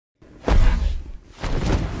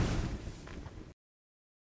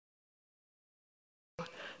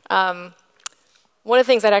One of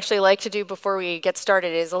the things I'd actually like to do before we get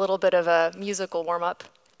started is a little bit of a musical warm-up.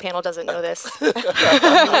 Panel doesn't know this.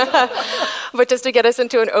 But just to get us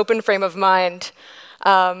into an open frame of mind.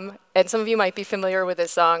 And some of you might be familiar with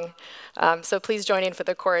this song. So please join in for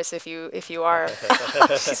the chorus if you are.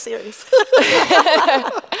 She's serious.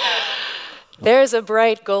 There's a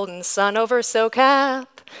bright golden sun over SOCAP.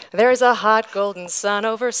 There's a hot golden sun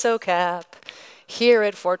over SOCAP. Here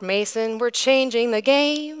at Fort Mason, we're changing the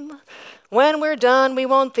game. When we're done, we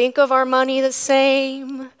won't think of our money the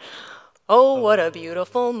same. Oh, what a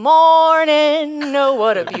beautiful morning. Oh,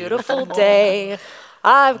 what a beautiful day.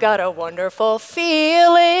 I've got a wonderful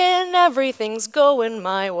feeling. Everything's going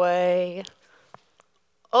my way.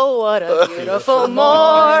 Oh, what a beautiful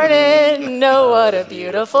morning. Oh, what a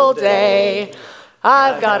beautiful day.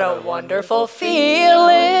 I've got a wonderful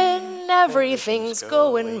feeling. Everything's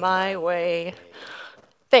going my way.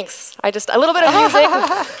 Thanks. A little bit of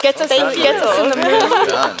music gets us in the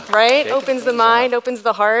mood, right? Opens the mind, opens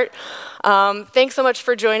the heart. Thanks so much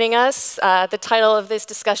for joining us. The title of this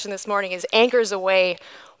discussion this morning is Anchors Aweigh,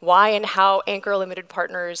 Why and How Anchor Limited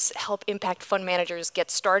Partners Help Impact Fund Managers Get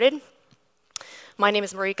Started. My name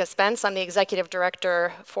is Marieke Spence. I'm the Executive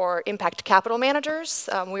Director for Impact Capital Managers.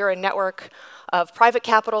 We are a network of private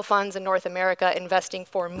capital funds in North America investing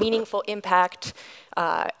for meaningful impact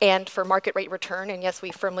and for market rate return. And yes,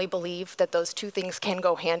 we firmly believe that those two things can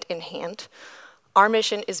go hand in hand. Our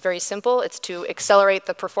mission is very simple. It's to accelerate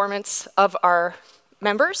the performance of our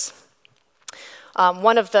members.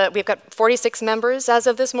 We've got 46 members as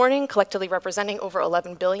of this morning, collectively representing over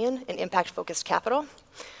 11 billion in impact-focused capital.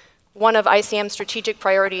 One of ICM's strategic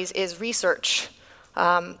priorities is research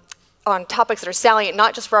on topics that are salient,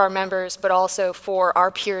 not just for our members, but also for our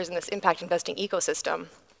peers in this impact investing ecosystem.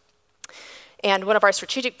 And one of our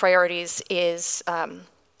strategic priorities is,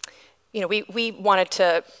 we wanted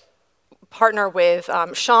to partner with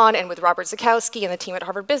Shawn and with Robert Zakowski and the team at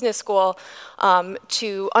Harvard Business School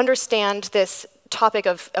to understand this topic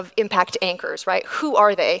of impact anchors, right? Who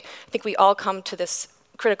are they? I think we all come to this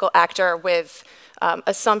critical actor with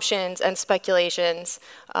assumptions and speculations,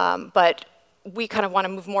 but we kind of want to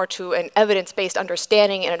move more to an evidence-based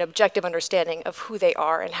understanding and an objective understanding of who they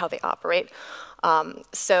are and how they operate.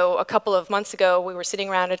 So a couple of months ago, we were sitting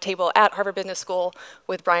around a table at Harvard Business School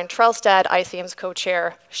with Brian Trelstad, ICM's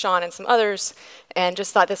co-chair, Shawn, and some others, and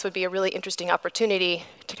just thought this would be a really interesting opportunity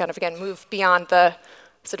to kind of, again, move beyond the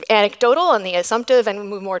sort of anecdotal and the assumptive and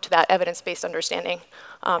move more to that evidence-based understanding.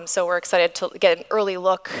 So we're excited to get an early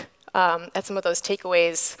look at some of those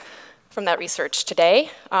takeaways from that research today.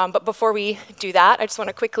 But before we do that, I just want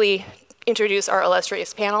to quickly introduce our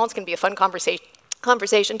illustrious panel. It's going to be a fun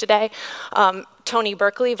conversation today. Tony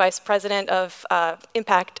Berkley, Vice President of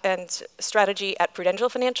Impact and Strategy at Prudential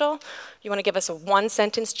Financial. You want to give us a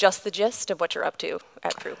one-sentence, just the gist of what you're up to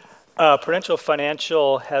at Pru? Prudential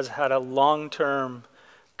Financial has had a long-term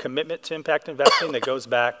commitment to impact investing that goes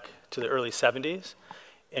back to the early 70s.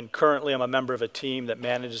 And currently, I'm a member of a team that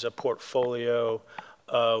manages a portfolio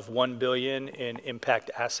of $1 billion in impact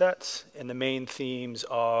assets. And the main themes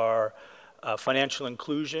are financial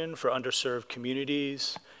inclusion for underserved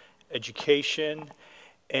communities, education,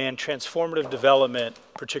 and transformative development,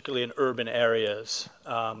 particularly in urban areas.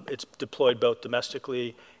 It's deployed both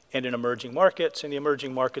domestically and in emerging markets, and the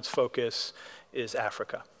emerging markets focus is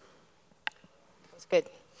Africa. That's good.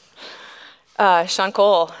 Shawn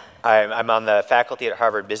Cole. I'm on the faculty at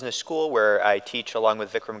Harvard Business School, where I teach, along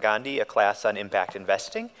with Vikram Gandhi, a class on impact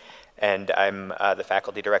investing. And I'm the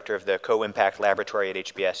faculty director of the Co-Impact Laboratory at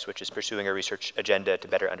HBS, which is pursuing a research agenda to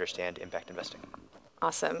better understand impact investing.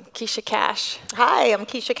 Awesome. Kesha Cash. Hi, I'm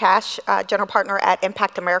Kesha Cash, general partner at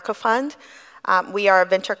Impact America Fund. We are a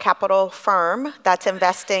venture capital firm that's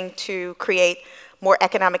investing to create more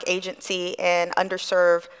economic agency in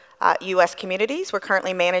underserved U.S. communities. We're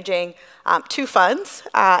currently managing 2 funds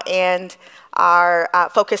and are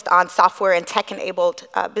focused on software and tech-enabled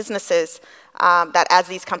businesses that as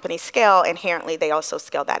these companies scale, inherently they also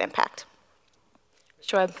scale that impact.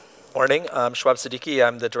 Shuaib. Morning, I'm Shuaib Siddiqui.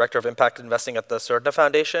 I'm the Director of Impact Investing at the Surdna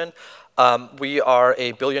Foundation. We are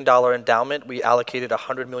a $1 billion endowment. We allocated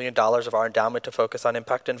 $100 million of our endowment to focus on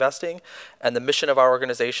impact investing. And the mission of our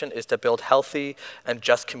organization is to build healthy and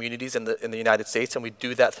just communities in the United States, and we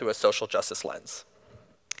do that through a social justice lens.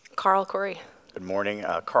 Karl, Khoury. Good morning.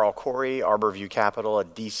 Karl Khoury, Arborview Capital, a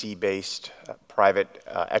DC-based private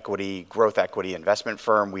equity, growth equity investment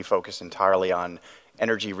firm. We focus entirely on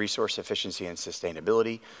energy resource efficiency and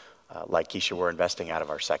sustainability. Like Kesha, we're investing out of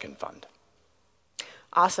our second fund.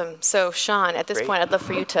 Awesome. So Shawn, at this point, I'd love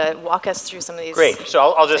for you to walk us through some of these. Great. So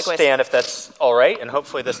I'll just takeaways. stand if that's all right, and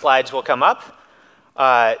hopefully the slides will come up.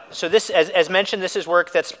 So this, as mentioned, this is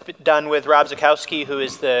work that's done with Rob Zukowski, who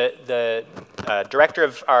is the director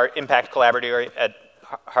of our Impact Collaboratory at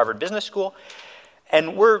Harvard Business School.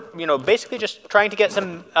 And we're basically just trying to get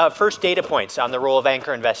some first data points on the role of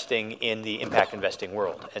anchor investing in the impact investing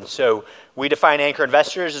world. And so we define anchor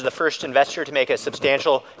investors as the first investor to make a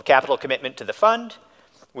substantial capital commitment to the fund.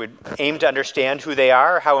 We aim to understand who they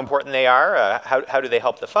are, how important they are, how do they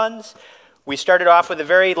help the funds. We started off with a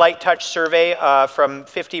very light touch survey from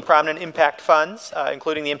 50 prominent impact funds,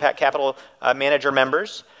 including the impact capital manager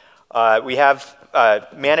members. We have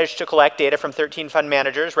managed to collect data from 13 fund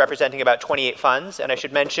managers representing about 28 funds. And I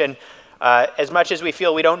should mention, as much as we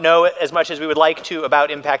feel we don't know as much as we would like to about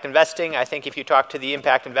impact investing, I think if you talk to the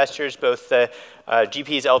impact investors, both the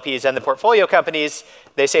GPs, LPs, and the portfolio companies,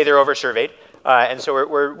 they say they're over-surveyed. And so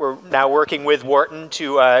we're now working with Wharton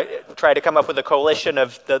to try to come up with a coalition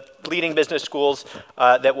of the leading business schools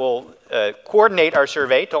that will coordinate our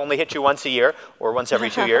survey to only hit you once a year or once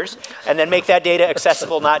every 2 years, and then make that data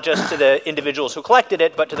accessible not just to the individuals who collected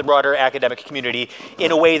it, but to the broader academic community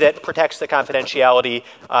in a way that protects the confidentiality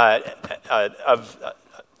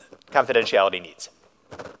confidentiality needs.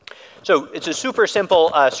 So it's a super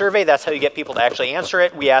simple survey. That's how you get people to actually answer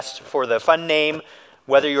it. We asked for the fund name,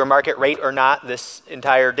 whether you're market rate or not. This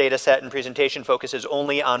entire data set and presentation focuses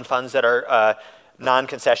only on funds that are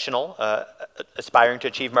non-concessional, aspiring to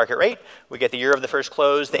achieve market rate. We get the year of the first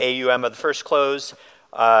close, the AUM of the first close,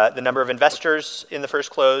 the number of investors in the first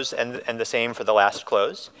close, and the same for the last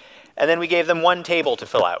close. And then we gave them one table to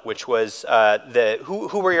fill out, which was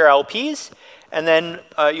who were your LPs? And then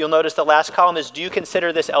you'll notice the last column is, do you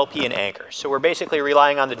consider this LP an anchor? So we're basically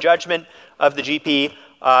relying on the judgment of the GP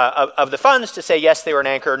of the funds to say, yes, they were an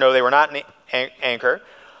anchor, no, they were not an anchor.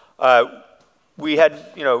 We had,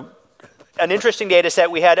 an interesting data set.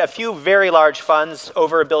 We had a few very large funds,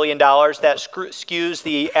 over $1 billion, that skews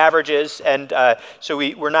the averages, and so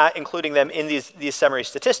we're not including them in these summary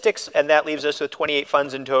statistics, and that leaves us with 28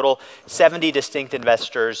 funds in total, 70 distinct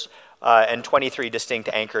investors, and 23 distinct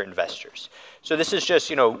anchor investors. So this is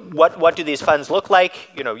just, what do these funds look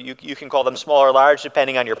like? You can call them small or large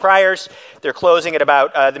depending on your priors. They're closing at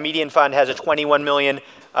about, the median fund has a $21 million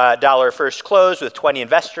first close with 20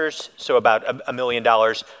 investors, so about $1 million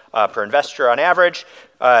per investor on average.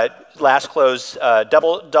 Last close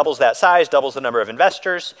doubles that size, doubles the number of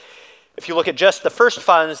investors. If you look at just the first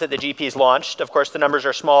funds that the GPs launched, of course the numbers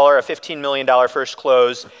are smaller, a $15 million first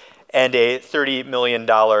close, and a $30 million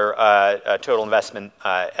total investment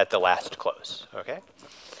at the last close, okay?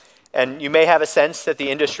 And you may have a sense that the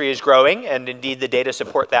industry is growing, and indeed the data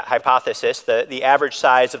support that hypothesis. The average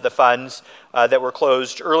size of the funds that were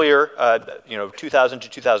closed earlier, 2000 to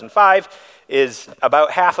 2005, is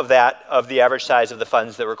about half of that of the average size of the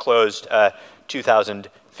funds that were closed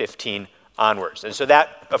 2015 onwards. And so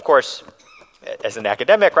that, of course, as an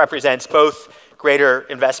academic, represents both greater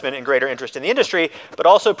investment and greater interest in the industry, but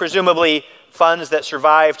also presumably funds that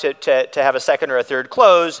survive to have a second or a third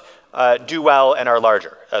close do well and are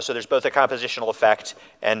larger. So there's both a compositional effect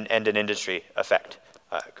and an industry effect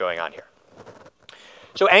going on here.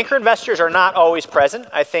 So anchor investors are not always present.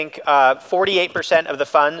 I think 48% of the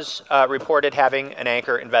funds reported having an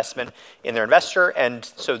anchor investment in their investor, and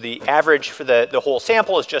so the average for the whole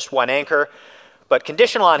sample is just one anchor. But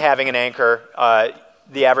conditional on having an anchor,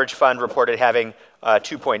 the average fund reported having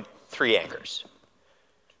 2.3 anchors.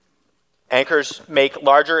 Anchors make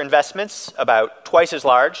larger investments, about twice as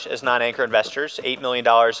large as non-anchor investors, $8 million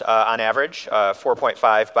on average,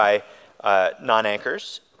 4.5 by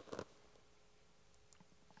non-anchors.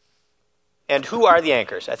 And who are the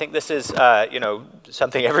anchors? I think this is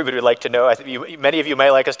something everybody would like to know. I think many of you might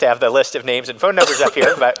like us to have the list of names and phone numbers up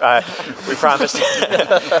here, but we promised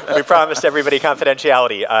everybody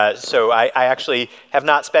confidentiality. So I actually have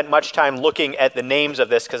not spent much time looking at the names of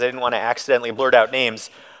this because I didn't want to accidentally blurt out names.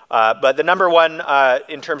 But the number one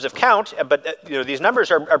in terms of count, but these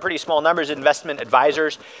numbers are pretty small numbers. Investment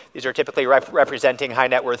advisors, these are typically representing high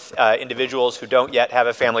net worth individuals who don't yet have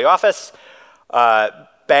a family office.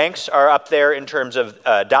 Banks are up there in terms of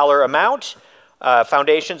dollar amount.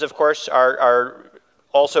 Foundations, of course, are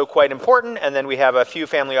also quite important. And then we have a few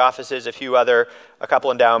family offices, a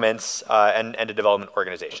couple endowments, and a development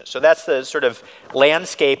organization. So that's the sort of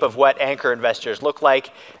landscape of what anchor investors look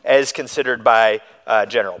like as considered by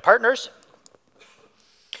general partners.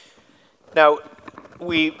 Now,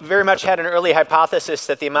 we very much had an early hypothesis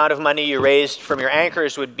that the amount of money you raised from your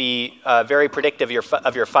anchors would be very predictive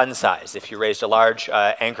of your fund size. If you raised a large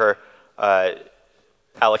anchor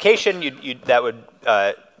allocation, you would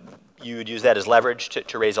use that as leverage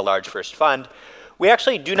to raise a large first fund. We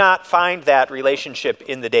actually do not find that relationship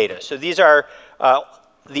in the data. So these are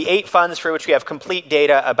the 8 funds for which we have complete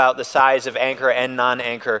data about the size of anchor and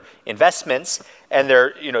non-anchor investments. And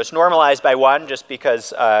they're, it's normalized by 1 just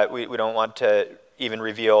because we don't want to even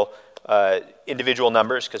reveal individual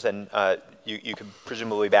numbers, because then you could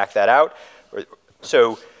presumably back that out.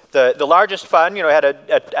 So the largest fund,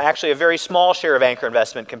 had actually a very small share of anchor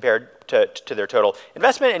investment compared to their total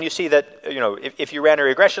investment. And you see that, if you ran a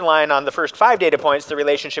regression line on the first 5 data points, the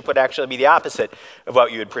relationship would actually be the opposite of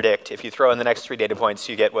what you would predict. If you throw in the next 3 data points,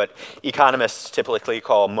 you get what economists typically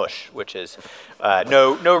call mush, which is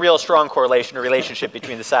no real strong correlation or relationship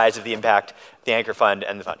between the size of the impact, the anchor fund,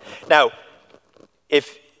 and the fund. Now,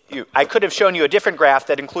 I could have shown you a different graph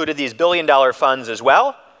that included these billion-dollar funds as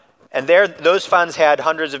well. And those funds had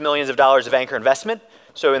hundreds of millions of dollars of anchor investment.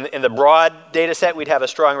 So in the broad data set, we'd have a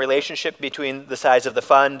strong relationship between the size of the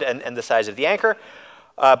fund and the size of the anchor.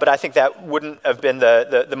 But I think that wouldn't have been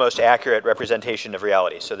the most accurate representation of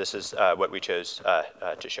reality. So this is what we chose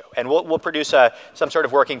to show. And we'll produce some sort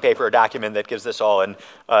of working paper or document that gives this all in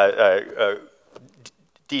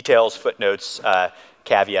details, footnotes,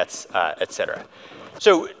 caveats, et cetera.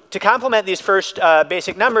 So to complement these first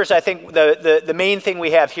basic numbers, I think the main thing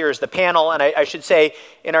we have here is the panel. And I should say,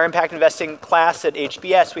 in our impact investing class at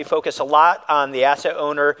HBS, we focus a lot on the asset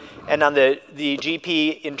owner and on the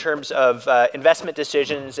GP in terms of investment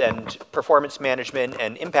decisions and performance management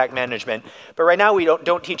and impact management. But right now, we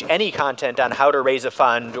don't teach any content on how to raise a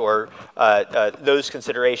fund or those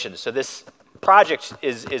considerations. So this project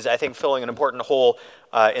is, I think, filling an important hole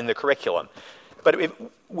in the curriculum. But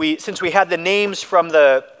since we had the names from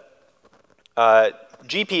the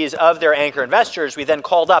GPs of their anchor investors, we then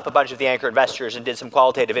called up a bunch of the anchor investors and did some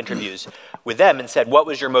qualitative interviews with them and said, what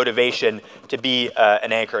was your motivation to be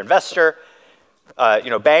an anchor investor?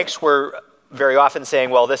 Banks were very often saying,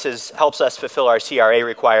 well, this helps us fulfill our CRA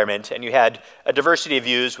requirement. And you had a diversity of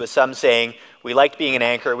views, with some saying, we liked being an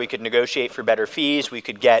anchor, we could negotiate for better fees, we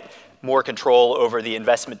could get more control over the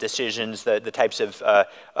investment decisions, the types of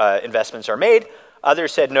investments are made.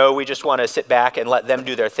 Others said, no, we just want to sit back and let them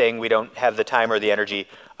do their thing. We don't have the time or the energy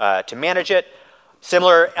to manage it.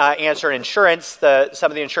 Similar answer in insurance.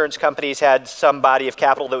 Some of the insurance companies had some body of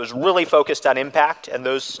capital that was really focused on impact, and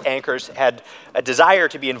those anchors had a desire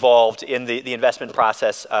to be involved in the investment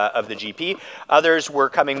process of the GP. Others were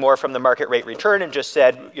coming more from the market rate return and just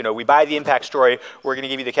said, we buy the impact story, we're going to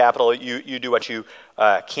give you the capital, you do what you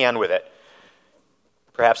can with it.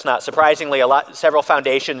 Perhaps not surprisingly, several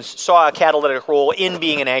foundations saw a catalytic role in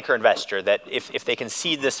being an anchor investor, that if they can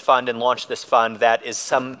seed this fund and launch this fund, that is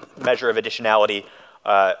some measure of additionality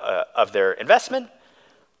of their investment.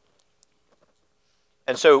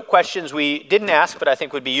 And so questions we didn't ask, but I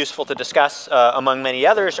think would be useful to discuss among many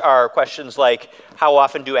others, are questions like, how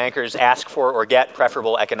often do anchors ask for or get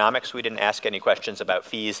preferable economics? We didn't ask any questions about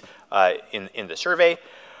fees in the survey.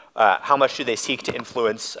 How much do they seek to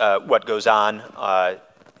influence what goes on?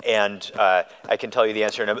 And I can tell you the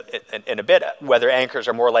answer in a bit, whether anchors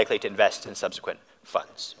are more likely to invest in subsequent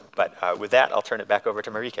funds. But with that, I'll turn it back over to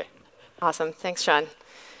Marieke. Awesome. Thanks, Shawn.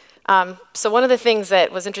 So one of the things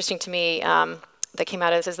that was interesting to me that came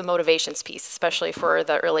out of this is the motivations piece, especially for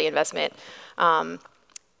the early investment.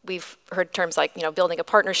 We've heard terms like, building a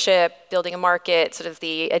partnership, building a market, sort of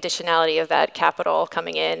the additionality of that capital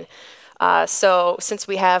coming in. So since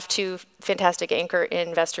we have 2 fantastic anchor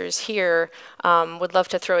investors here, would love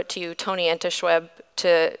to throw it to you, Tony, and to Shuaib,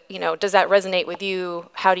 does that resonate with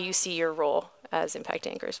you? How do you see your role as impact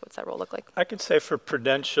anchors? What's that role look like? I could say for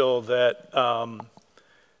Prudential that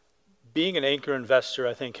being an anchor investor,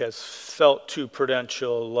 I think, has felt to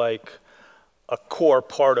Prudential like a core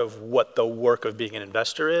part of what the work of being an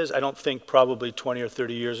investor is. I don't think probably 20 or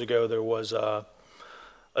 30 years ago there was a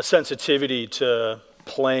sensitivity to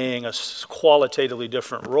playing a qualitatively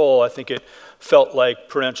different role. I think it felt like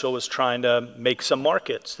Prudential was trying to make some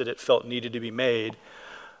markets that it felt needed to be made.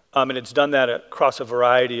 And it's done that across a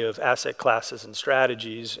variety of asset classes and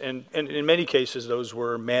strategies. And in many cases, those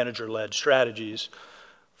were manager-led strategies.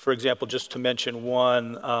 For example, just to mention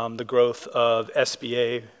one, the growth of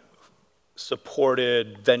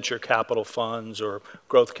SBA-supported venture capital funds or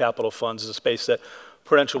growth capital funds is a space that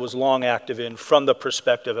Prudential was long active in from the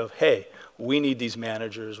perspective of, hey, we need these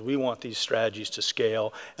managers, we want these strategies to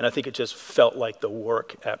scale, and I think it just felt like the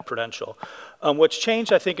work at Prudential. What's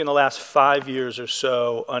changed, I think, in the last 5 years or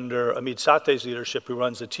so under Amit Sateh's leadership, who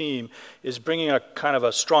runs the team, is bringing a kind of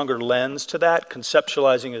a stronger lens to that,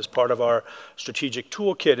 conceptualizing as part of our strategic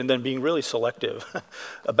toolkit, and then being really selective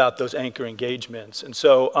about those anchor engagements. And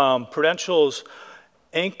so Prudential's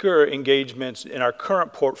Anchor engagements in our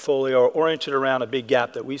current portfolio are oriented around a big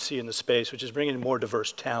gap that we see in the space, which is bringing more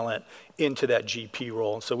diverse talent into that GP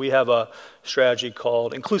role. And so we have a strategy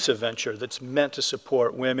called Inclusive Venture that's meant to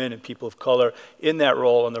support women and people of color in that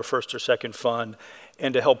role in their first or second fund,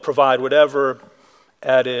 and to help provide whatever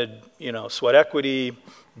added, sweat equity,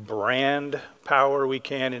 brand power we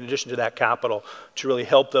can, in addition to that capital, to really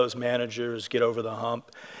help those managers get over the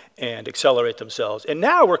hump and accelerate themselves. And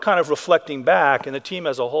now we're kind of reflecting back, and the team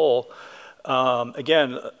as a whole,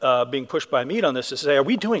 again, being pushed by Mead on this, to say, are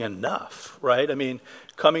we doing enough, right? I mean,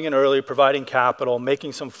 coming in early, providing capital,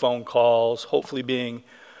 making some phone calls, hopefully being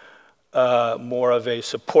more of a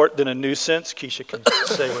support than a nuisance. Kesha can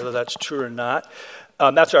say whether that's true or not.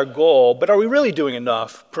 That's our goal, but are we really doing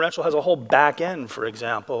enough? Prudential has a whole back end, for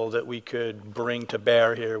example, that we could bring to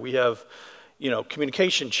bear here. We have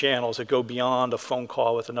communication channels that go beyond a phone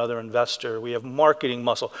call with another investor. We have marketing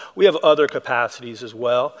muscle. We have other capacities as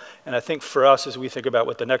well. And I think for us, as we think about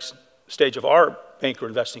what the next stage of our anchor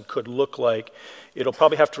investing could look like, it'll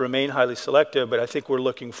probably have to remain highly selective, but I think we're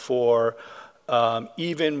looking for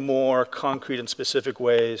even more concrete and specific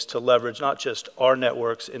ways to leverage not just our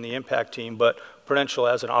networks in the impact team, but Prudential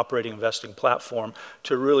as an operating investing platform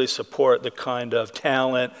to really support the kind of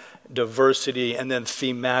talent, diversity, and then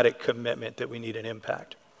thematic commitment that we need in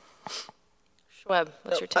impact. Shuaib,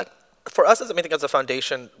 what's your take? For us, as a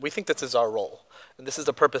foundation, we think this is our role. And this is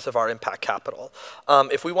the purpose of our impact capital.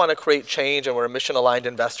 If we want to create change and we're a mission-aligned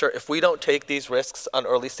investor, if we don't take these risks on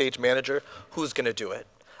early stage manager, who's going to do it?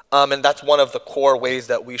 And that's one of the core ways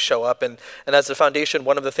that we show up. And as a foundation,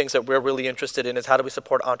 one of the things that we're really interested in is how do we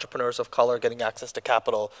support entrepreneurs of color getting access to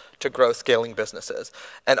capital to grow scaling businesses.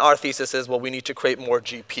 And our thesis is, well, we need to create more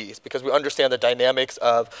GPs because we understand the dynamics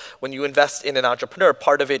of when you invest in an entrepreneur,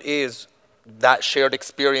 part of it is that shared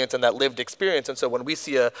experience and that lived experience. And so when we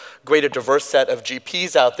see a greater diverse set of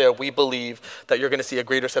GPs out there, we believe that you're going to see a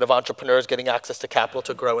greater set of entrepreneurs getting access to capital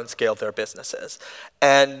to grow and scale their businesses.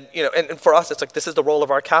 And, and for us, it's like this is the role of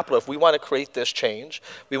our capital. If we want to create this change,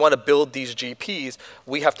 we want to build these GPs,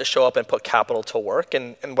 we have to show up and put capital to work.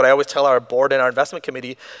 And what I always tell our board and our investment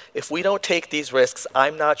committee, if we don't take these risks,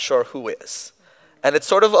 I'm not sure who is. And it's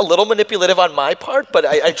sort of a little manipulative on my part, but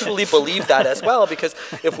I truly believe that as well, because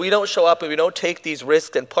if we don't show up and we don't take these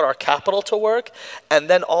risks and put our capital to work, and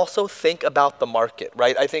then also think about the market,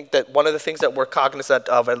 right? I think that one of the things that we're cognizant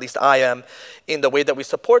of, at least I am, in the way that we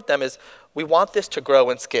support them is we want this to grow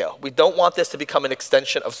and scale. We don't want this to become an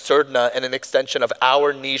extension of Surdna and an extension of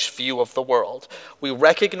our niche view of the world. We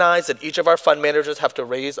recognize that each of our fund managers have to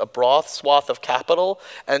raise a broad swath of capital,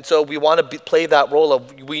 and so we want to play that role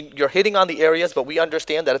of you're hitting on the areas, but we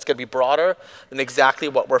understand that it's going to be broader than exactly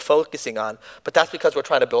what we're focusing on. But that's because we're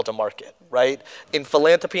trying to build a market, right? In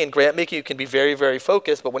philanthropy and grant making, you can be very, very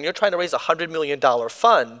focused, but when you're trying to raise a $100 million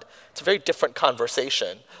fund, it's a very different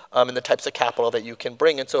conversation in the types of capital that you can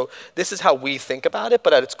bring. And so this is how we think about it,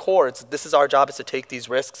 but at its core, this is our job is to take these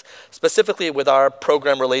risks, specifically with our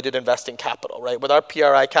program-related investing capital, right? With our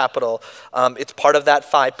PRI capital, it's part of that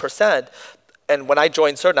 5%. And when I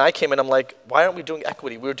joined Surdna, I came in, I'm like, why aren't we doing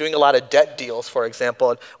equity? We were doing a lot of debt deals, for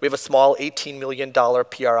example, and we have a small $18 million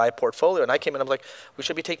PRI portfolio. And I came in, I'm like, we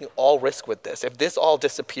should be taking all risk with this. If this all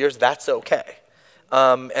disappears, that's okay.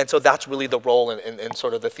 And so that's really the role and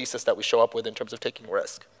sort of the thesis that we show up with in terms of taking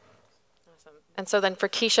risk. Awesome. And so then for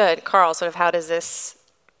Kesha and Karl, sort of how does this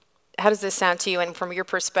sound to you? And from your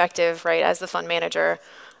perspective, right, as the fund manager,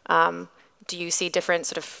 do you see different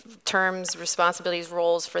sort of terms, responsibilities,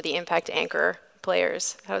 roles for the impact anchor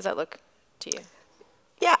players? How does that look to you?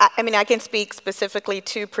 Yeah, I mean, I can speak specifically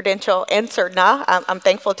to Prudential and Surdna. I'm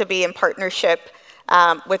thankful to be in partnership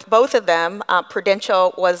with both of them.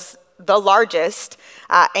 Prudential was the largest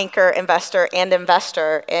anchor investor and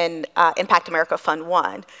investor in Impact America Fund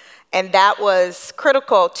 1. And that was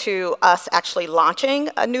critical to us actually launching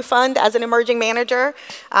a new fund as an emerging manager.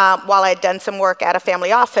 While I'd done some work at a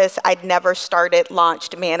family office, I'd never started,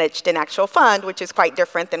 launched, managed an actual fund, which is quite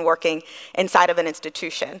different than working inside of an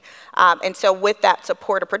institution. And so with that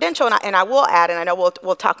support of Prudential, and I will add, and I know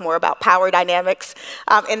we'll talk more about power dynamics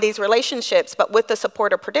in these relationships, but with the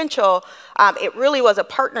support of Prudential, it really was a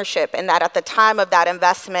partnership in that at the time of that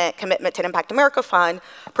investment commitment to the Impact America Fund,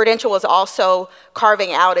 Prudential was also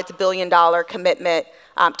carving out its billion-dollar commitment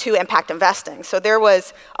to impact investing. So there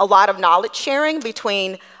was a lot of knowledge sharing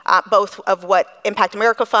between both of what Impact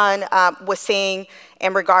America Fund was seeing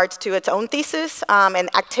in regards to its own thesis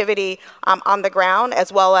and activity on the ground,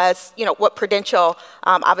 as well as what Prudential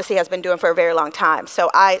obviously has been doing for a very long time.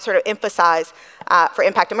 So I sort of emphasize for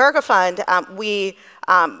Impact America Fund, we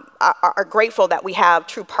are grateful that we have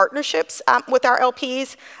true partnerships with our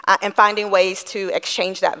LPs, and finding ways to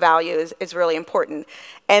exchange that value is really important.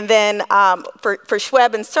 And then for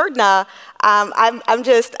Shuaib and Surdna,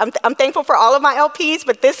 I'm thankful for all of my LPs,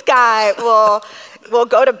 but this guy will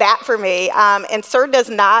go to bat for me. And Surdna's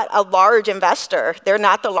not a large investor. They're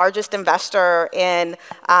not the largest investor in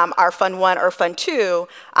our Fund 1 or Fund 2,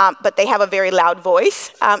 but they have a very loud voice,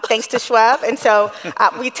 thanks to Shuaib. And so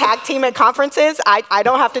we tag team at conferences. I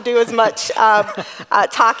don't have to do as much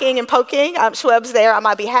talking and poking. Shuaib's there on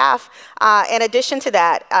my behalf. In addition to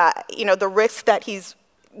that, the risk that he's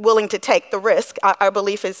willing to take, the risk, our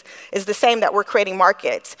belief is the same, that we're creating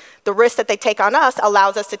markets. The risk that they take on us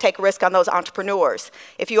allows us to take risk on those entrepreneurs.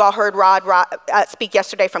 If you all heard Rod speak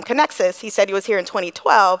yesterday from Connexus, he said he was here in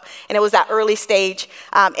 2012, and it was that early stage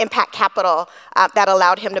impact capital that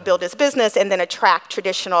allowed him to build his business and then attract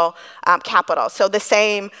traditional capital. So the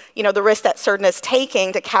same, the risk that Surdna is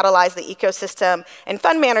taking to catalyze the ecosystem and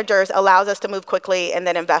fund managers allows us to move quickly and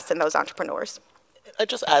then invest in those entrepreneurs. I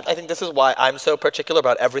just add, I think this is why I'm so particular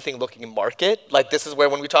about everything looking market. Like, this is where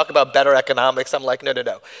when we talk about better economics, I'm like, no.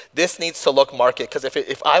 This needs to look market, because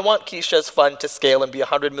if I want Kesha's fund to scale and be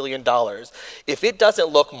 $100 million, if it doesn't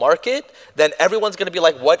look market, then everyone's going to be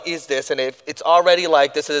like, what is this? And if it's already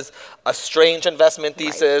like, this is a strange investment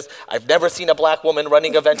thesis, right. I've never seen a black woman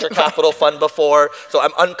running a venture capital fund before, so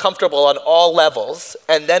I'm uncomfortable on all levels.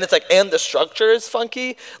 And then it's like, and the structure is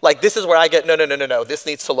funky. Like, this is where I get, no, this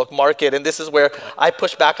needs to look market. And this is where I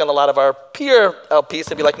push back on a lot of our peer LPs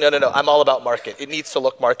to be like, no, I'm all about market. It needs to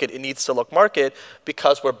look market. It needs to look market,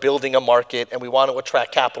 because we're building a market and we want to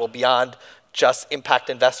attract capital beyond just impact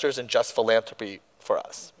investors and just philanthropy for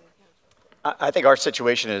us. I think our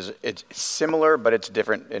situation it's similar, but it's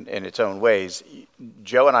different in its own ways.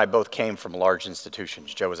 Joe and I both came from large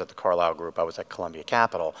institutions. Joe was at the Carlyle Group. I was at Columbia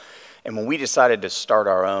Capital. And when we decided to start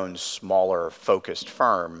our own smaller, focused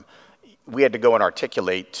firm, we had to go and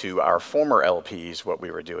articulate to our former LPs what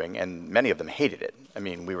we were doing, and many of them hated it. I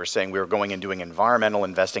mean, we were saying we were going and doing environmental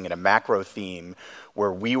investing in a macro theme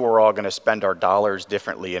where we were all going to spend our dollars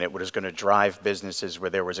differently, and it was going to drive businesses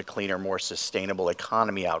where there was a cleaner, more sustainable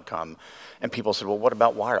economy outcome. And people said, well, what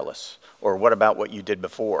about wireless? Or what about what you did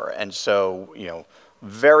before? And so,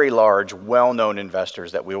 very large, well-known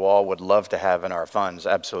investors that we all would love to have in our funds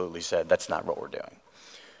absolutely said, that's not what we're doing.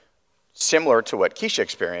 Similar to what Kesha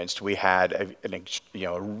experienced, we had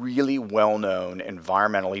a really well-known,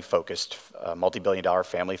 environmentally focused, multi-billion-dollar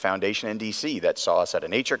family foundation in DC that saw us at a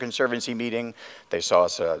Nature Conservancy meeting. They saw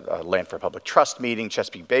us at a Land for Public Trust meeting,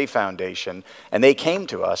 Chesapeake Bay Foundation, and they came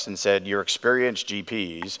to us and said, you're experienced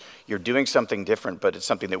GPs, you're doing something different, but it's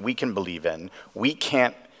something that we can believe in. We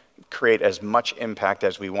can't create as much impact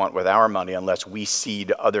as we want with our money unless we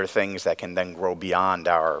seed other things that can then grow beyond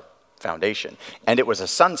our foundation. And it was a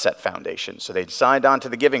sunset foundation, so they'd signed on to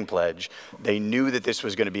the Giving Pledge. They knew that this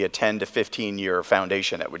was going to be a 10 to 15-year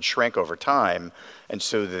foundation that would shrink over time, and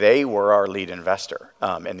so they were our lead investor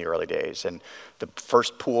in the early days. And the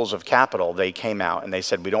first pools of capital, they came out and they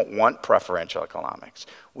said, we don't want preferential economics.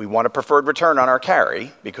 We want a preferred return on our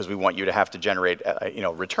carry because we want you to have to generate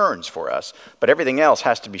returns for us, but everything else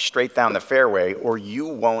has to be straight down the fairway, or you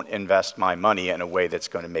won't invest my money in a way that's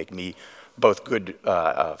going to make me both good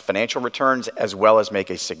financial returns as well as make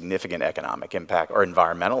a significant economic impact or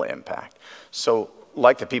environmental impact. So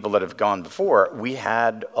like the people that have gone before, we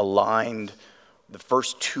had aligned, the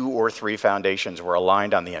first 2 or 3 foundations were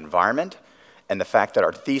aligned on the environment and the fact that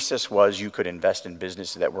our thesis was you could invest in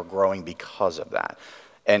businesses that were growing because of that.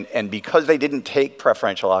 And because they didn't take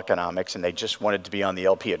preferential economics and they just wanted to be on the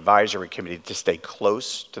LP advisory committee to stay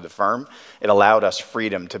close to the firm, it allowed us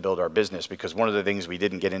freedom to build our business, because one of the things we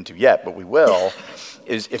didn't get into yet, but we will,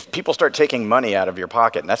 is if people start taking money out of your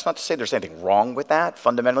pocket, and that's not to say there's anything wrong with that,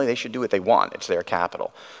 fundamentally they should do what they want, it's their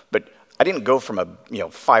capital. But I didn't go from a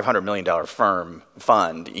 $500 million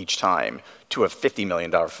fund each time to a $50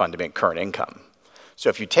 million fund to make current income. So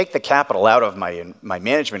if you take the capital out of my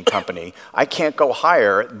management company, I can't go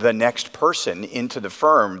hire the next person into the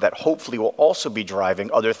firm that hopefully will also be driving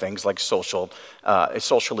other things like social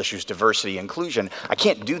issues, diversity, inclusion. I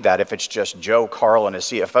can't do that if it's just Joe, Karl, and a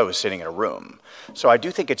CFO sitting in a room. So I do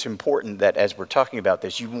think it's important that as we're talking about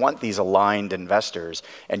this, you want these aligned investors,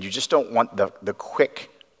 and you just don't want the quick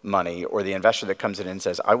money or the investor that comes in and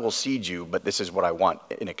says, I will seed you, but this is what I want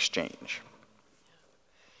in exchange.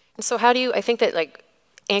 And so how do you, I think that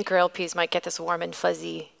anchor LPs might get this warm and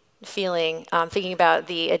fuzzy feeling, thinking about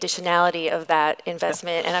the additionality of that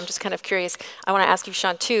investment. And I'm just kind of curious, I want to ask you,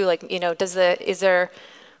 Shawn, too,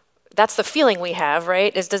 that's the feeling we have,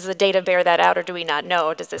 right? Does the data bear that out, or do we not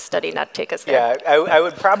know? Does this study not take us there? Yeah, I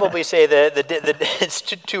would probably say that it's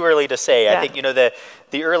too early to say. Yeah. I think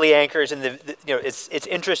the early anchors and it's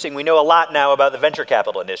interesting. We know a lot now about the venture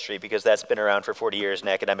capital industry because that's been around for 40 years, and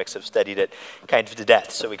academics have studied it kind of to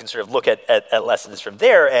death. So we can sort of look at lessons from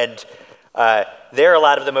there. And there, a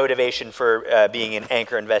lot of the motivation for being an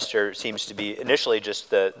anchor investor seems to be initially just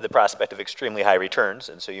the prospect of extremely high returns.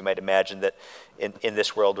 And so you might imagine that in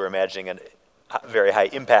this world, we're imagining a very high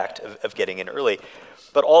impact of getting in early,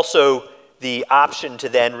 but also the option to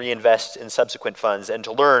then reinvest in subsequent funds and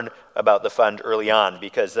to learn about the fund early on,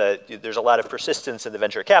 because there's a lot of persistence in the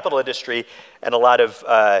venture capital industry and a lot of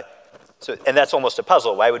and that's almost a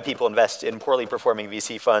puzzle. Why would people invest in poorly performing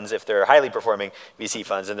VC funds if they're highly performing VC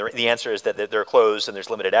funds? And the answer is that they're closed and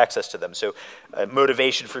there's limited access to them. So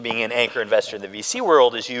motivation for being an anchor investor in the VC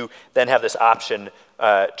world is you then have this option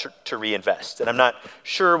to reinvest. And I'm not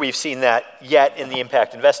sure we've seen that yet in the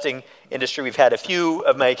impact investing industry. We've had a few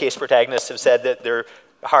of my case protagonists have said that they're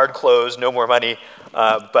hard closed, no more money,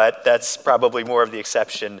 but that's probably more of the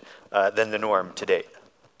exception than the norm to date.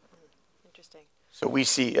 So we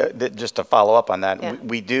see, just to follow up on that, yeah.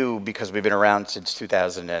 we do, because we've been around since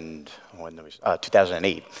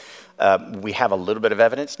 2008, we have a little bit of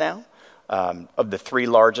evidence now. Of the 3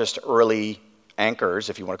 largest early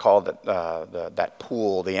anchors, if you want to call it that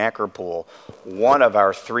pool, the anchor pool, one of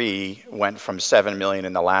our 3 went from $7 million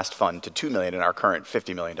in the last fund to $2 million in our current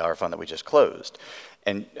 $50 million fund that we just closed.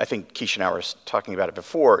 And I think Kesha and I were talking about it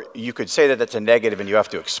before. You could say that that's a negative and you have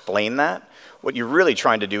to explain that. What you're really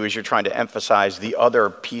trying to do is you're trying to emphasize the other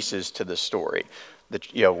pieces to the story.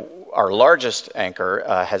 Our largest anchor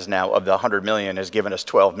has now, of the 100 million, has given us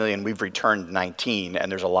 12 million. We've returned 19,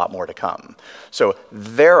 and there's a lot more to come. So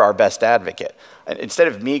they're our best advocate. And instead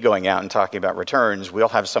of me going out and talking about returns, we'll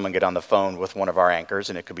have someone get on the phone with one of our anchors,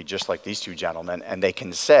 and it could be just like these 2 gentlemen, and they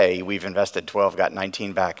can say, we've invested 12, got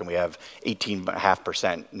 19 back, and we have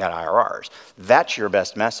 18.5% net IRRs. That's your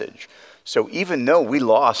best message. So even though we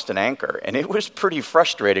lost an anchor, and it was pretty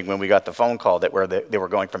frustrating when we got the phone call that they were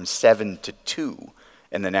going from 7 to 2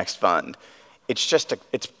 in the next fund,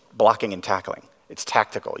 it's blocking and tackling. It's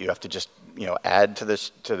tactical. You have to just add to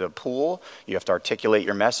the pool. You have to articulate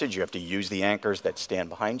your message. You have to use the anchors that stand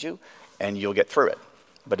behind you, and you'll get through it.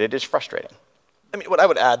 But it is frustrating. I mean, what I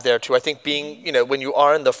would add there too, I think being, when you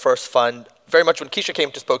are in the first fund, very much when Kesha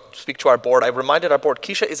came to speak to our board, I reminded our board,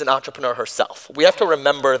 Kesha is an entrepreneur herself. We have to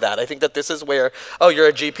remember that. I think that this is where, oh, you're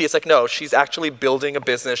a GP. It's like, no, she's actually building a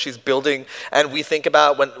business. She's building, and we think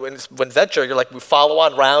about when venture, you're like, we follow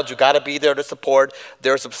on rounds. You got to be there to support.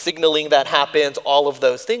 There's some signaling that happens, all of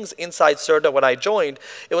those things. Inside Surdna, when I joined,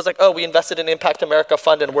 it was like, oh, we invested in Impact America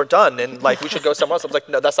Fund and we're done. And like, we should go somewhere else. I was like,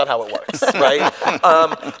 no, that's not how it works, right?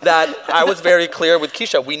 That I was very clear with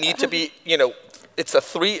Kesha. We need to be, it's a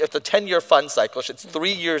 10-year fund cycle. It's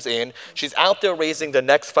 3 years in. She's out there raising the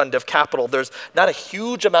next fund of capital. There's not a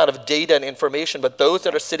huge amount of data and information, but those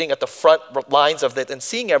that are sitting at the front lines of it and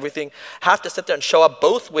seeing everything have to sit there and show up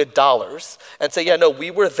both with dollars and say, yeah, no,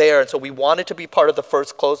 we were there, and so we wanted to be part of the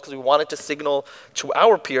first close because we wanted to signal to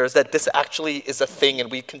our peers that this actually is a thing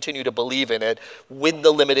and we continue to believe in it. With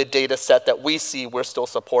the limited data set that we see, we're still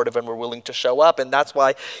supportive and we're willing to show up, and that's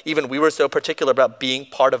why even we were so particular about being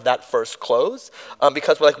part of that first close.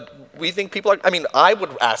 Because we think people are, I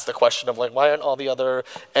would ask the question of why aren't all the other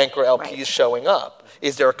anchor LPs showing up?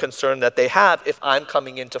 Is there a concern that they have if I'm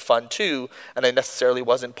coming into fund 2 and I necessarily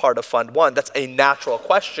wasn't part of fund 1? That's a natural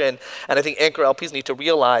question, and I think anchor LPs need to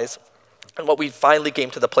realize, and what we finally came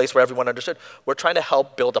to the place where everyone understood, we're trying to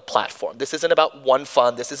help build a platform. This isn't about one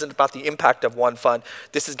fund. This isn't about the impact of one fund.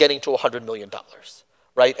 This is getting to $100 million,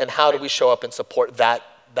 right? And how do we show up and support that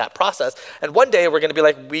process? And one day we're going to be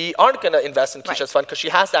like, we aren't going to invest in Kesha's fund because she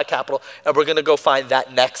has that capital, and we're going to go find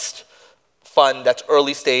that next fund that's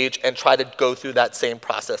early stage and try to go through that same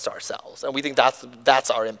process ourselves. And we think that's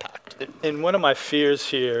our impact. And one of my fears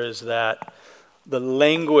here is that the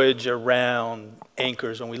language around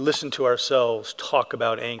anchors, when we listen to ourselves talk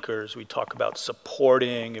about anchors, we talk about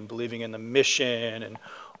supporting and believing in the mission and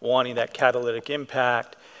wanting that catalytic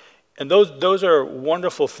impact. And those are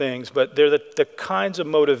wonderful things, but they're the kinds of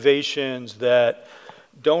motivations that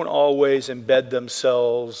don't always embed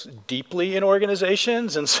themselves deeply in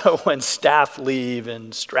organizations. And so when staff leave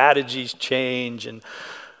and strategies change and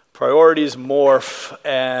priorities morph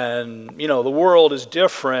and the world is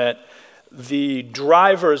different, the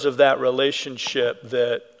drivers of that relationship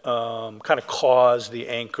that kind of cause the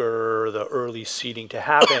anchor or the early seeding to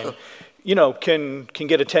happen can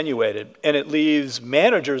get attenuated, and it leaves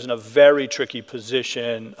managers in a very tricky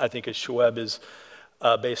position, I think, as Shuaib is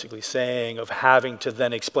basically saying of having to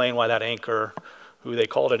then explain why that anchor, who they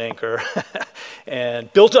called an anchor,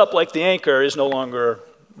 and built up like the anchor, is no longer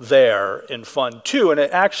there in Fund 2. And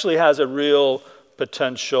it actually has a real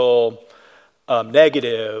potential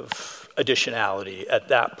negative additionality at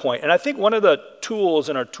that point. And I think one of the tools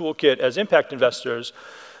in our toolkit as impact investors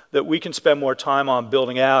that we can spend more time on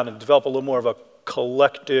building out and develop a little more of a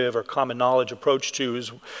collective or common knowledge approach to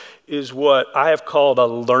is what I have called a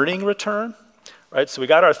learning return, right? So we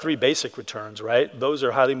got our 3 basic returns, right? Those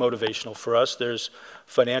are highly motivational for us. There's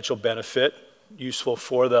financial benefit, useful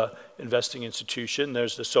for the investing institution.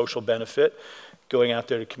 There's the social benefit, going out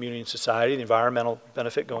there to community and society, the environmental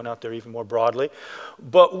benefit, going out there even more broadly.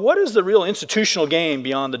 But what is the real institutional gain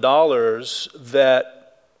beyond the dollars that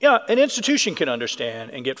an institution can understand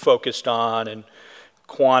and get focused on and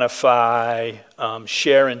quantify,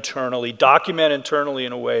 share internally, document internally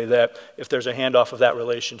in a way that if there's a handoff of that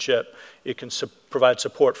relationship, it can provide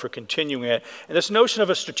support for continuing it. And this notion of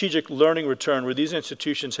a strategic learning return where these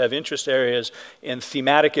institutions have interest areas and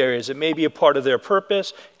thematic areas that may be a part of their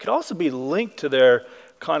purpose, could also be linked to their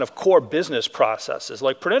kind of core business processes.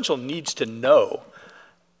 Like Prudential needs to know,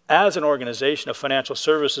 as an organization, a financial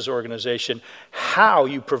services organization, how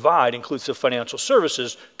you provide inclusive financial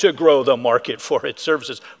services to grow the market for its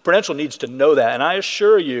services. Prudential needs to know that, and I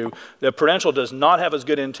assure you that Prudential does not have as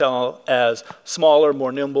good intel as smaller,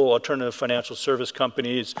 more nimble alternative financial service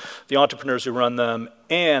companies. The entrepreneurs who run them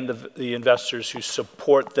and the investors who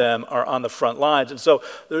support them are on the front lines. And so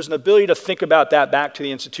there's an ability to think about that back to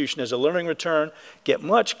the institution as a learning return, get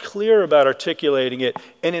much clearer about articulating it,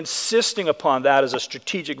 and insisting upon that as a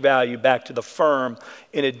strategic value back to the firm,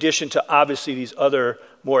 in addition to obviously these other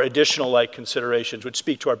more additional-like considerations, which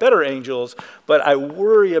speak to our better angels. But I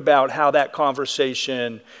worry about how that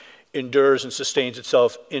conversation endures and sustains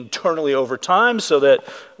itself internally over time, so that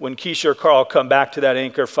when Kesha or Karl come back to that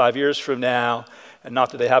anchor 5 years from now, and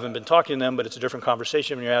not that they haven't been talking to them, but it's a different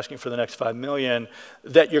conversation when you're asking for the next 5 million,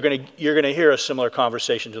 that you're gonna hear a similar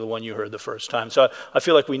conversation to the one you heard the first time. So I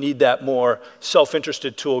feel like we need that more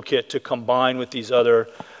self-interested toolkit to combine with these other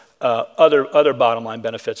bottom line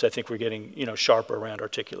benefits I think we're getting sharper around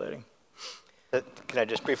articulating. Can I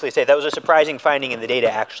just briefly say, that was a surprising finding in the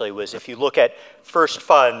data actually, was if you look at first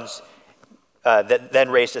funds that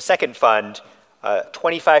then raised a second fund,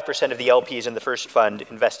 25% of the LPs in the first fund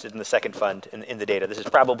invested in the second fund in the data. This is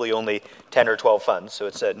probably only 10 or 12 funds, so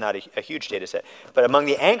it's not a huge data set. But among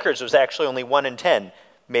the anchors, it was actually only 1 in 10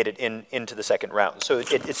 made it into the second round. So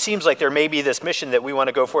it seems like there may be this mission that we want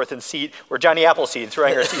to go forth and seed, we're Johnny Appleseed,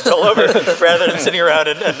 throwing our seeds all over rather than sitting around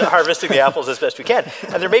and harvesting the apples as best we can.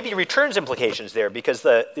 And there may be returns implications there, because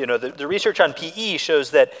the research on PE shows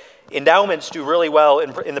that endowments do really well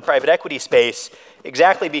in the private equity space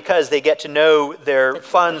exactly because they get to know their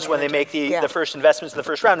funds when they make the first investments in the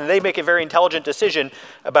first round, and they make a very intelligent decision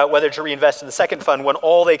about whether to reinvest in the second fund when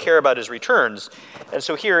all they care about is returns. And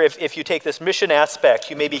so here, if you take this mission aspect,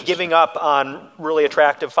 you may be giving up on really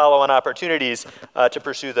attractive follow-on opportunities to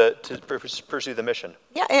pursue the mission.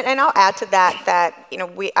 Yeah, and I'll add to that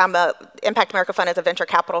I'm a Impact America Fund as a venture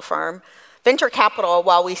capital firm. Venture capital,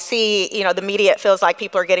 while we see, the media, it feels like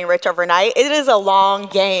people are getting rich overnight, it is a long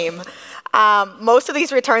game. Most of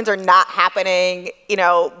these returns are not happening,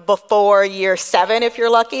 before year 7 if you're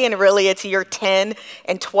lucky, and really it's year 10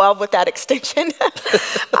 and 12 with that extension.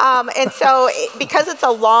 And so because it's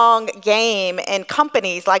a long game, and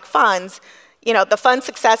companies like funds, the fund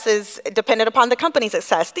success is dependent upon the company's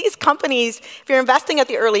success. These companies, if you're investing at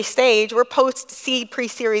the early stage, we're post-seed,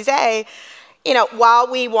 pre-Series A, while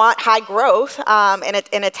we want high growth,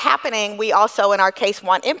 and it's happening, we also, in our case,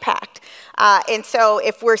 want impact. And so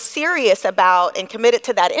if we're serious about and committed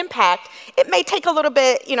to that impact, it may take a little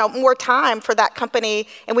bit, more time for that company,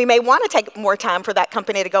 and we may want to take more time for that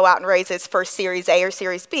company to go out and raise its first Series A or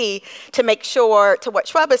Series B to make sure, to what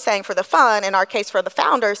Shuaib is saying for the fund, in our case for the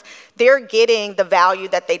founders, they're getting the value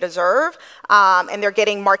that they deserve, and they're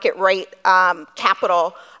getting market rate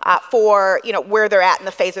capital for where they're at in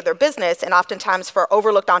the phase of their business. And oftentimes for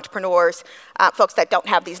overlooked entrepreneurs, folks that don't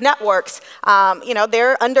have these networks,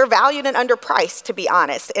 they're undervalued and underpriced, to be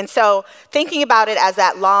honest. And so thinking about it as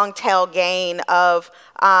that long tail game of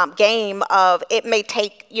it may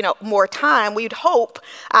take more time. We'd hope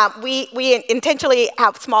we intentionally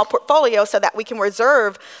have small portfolios so that we can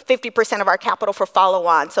reserve 50% of our capital for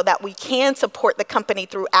follow-on, so that we can support the company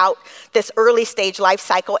throughout this early stage life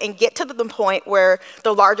cycle and get to the point where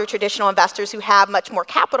the larger traditional investors who have much more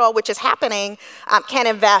capital, which is happening, can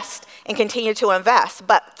invest and continue to invest.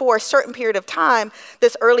 But for a certain period of time,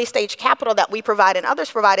 this early stage capital that we provide and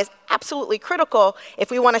others provide is absolutely critical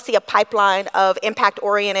if we want to see a pipeline of impact-oriented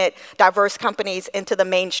oriented, diverse companies into the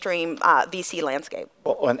mainstream VC landscape.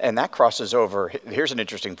 Well, and that crosses over. Here's an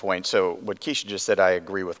interesting point. So what Kesha just said, I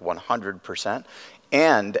agree with 100%.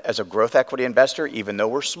 And as a growth equity investor, even though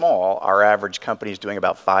we're small, our average company is doing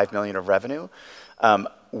about 5 million of revenue.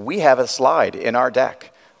 We have a slide in our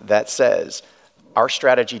deck that says our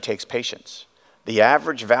strategy takes patience. The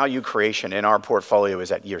average value creation in our portfolio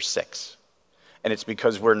is at year 6. And it's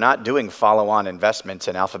because we're not doing follow-on investments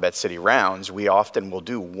in Alphabet City rounds. We often will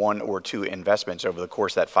do 1 or 2 investments over the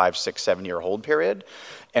course of that 5, 6, 7-year hold period.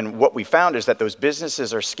 And what we found is that those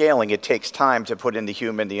businesses are scaling. It takes time to put in the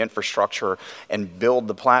human, the infrastructure, and build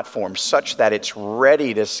the platform such that it's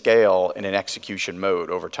ready to scale in an execution mode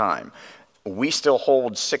over time. We still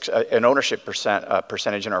hold an ownership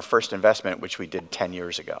percentage in our first investment, which we did 10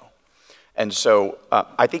 years ago. And so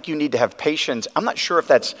I think you need to have patience. I'm not sure if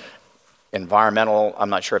that's environmental, I'm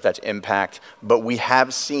not sure if that's impact, but we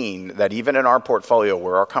have seen that even in our portfolio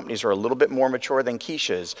where our companies are a little bit more mature than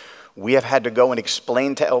Kesha's, we have had to go and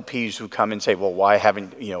explain to LPs who come and say, well, why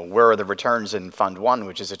haven't, where are the returns in Fund 1,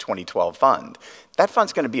 which is a 2012 fund? That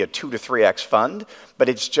fund's going to be a 2 to 3x fund, but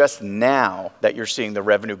it's just now that you're seeing the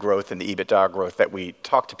revenue growth and the EBITDA growth that we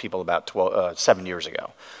talked to people about 7 years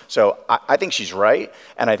ago. So I think she's right,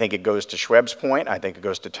 and I think it goes to Shuaib's point, I think it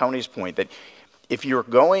goes to Tony's point, that if you're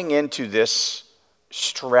going into this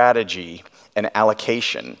strategy and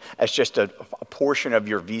allocation as just a portion of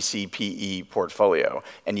your VC/PE portfolio,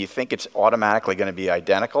 and you think it's automatically going to be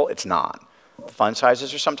identical, it's not. Fund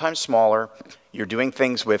sizes are sometimes smaller. You're doing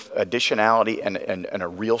things with additionality and a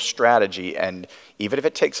real strategy, and even if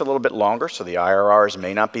it takes a little bit longer, so the IRRs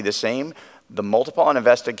may not be the same, the multiple on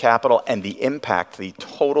invested capital and the impact, the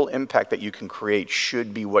total impact that you can create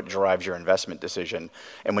should be what drives your investment decision.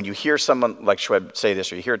 And when you hear someone like Shuaib say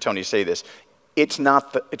this, or you hear Tony say this, it's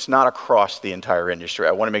not across the entire industry.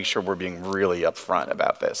 I want to make sure we're being really upfront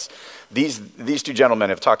about this. These two gentlemen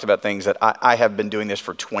have talked about things that I have been doing this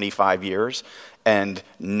for 25 years, and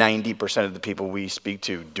 90% of the people we speak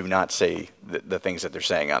to do not say the things that they're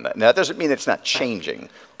saying on that. Now, that doesn't mean it's not changing,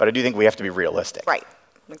 but I do think we have to be realistic. Right.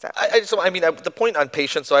 Exactly. The point on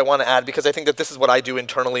patience, so I want to add, because I think that this is what I do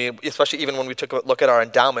internally, especially even when we took a look at our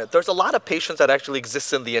endowment. There's a lot of patience that actually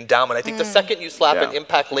exists in the endowment. I think the second you slap an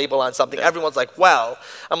impact label on something, everyone's like, well.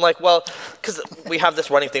 I'm like, well, because we have this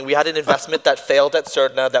running thing. We had an investment that failed at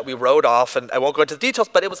Surdna that we wrote off, and I won't go into the details,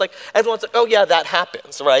 but it was like, everyone's like, oh yeah, that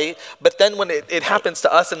happens, right? But then when it happens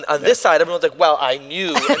to us, and on this side, everyone's like, well, I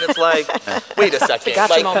knew. And it's like, wait a second.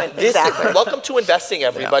 Gotcha moment. Exactly. Welcome to investing,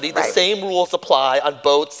 everybody. Yeah. The same rules apply on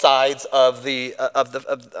both sides of the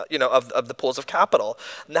pools of capital.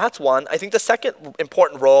 And that's one. I think the second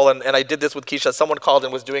important role, and I did this with Kesha, someone called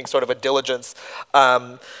and was doing sort of a diligence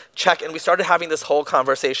check, and we started having this whole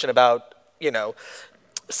conversation about,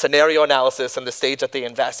 scenario analysis and the stage that they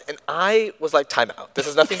invest. And I was like, time out. This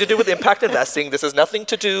has nothing to do with impact investing. This has nothing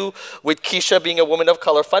to do with Kesha being a woman of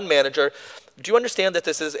color fund manager. Do you understand that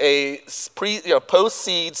this is a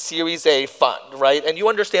post-seed Series A fund, right? And you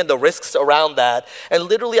understand the risks around that. And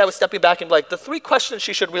literally I was stepping back and like, the 3 questions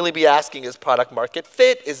she should really be asking is product market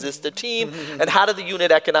fit, is this the team, and how do the unit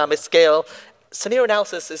economics scale? Scenario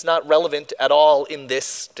analysis is not relevant at all in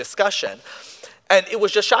this discussion. And it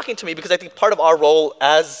was just shocking to me because I think part of our role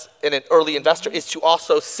as an early investor is to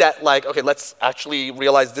also set like, okay, let's actually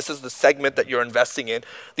realize this is the segment that you're investing in.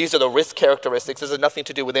 These are the risk characteristics. This has nothing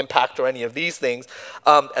to do with impact or any of these things.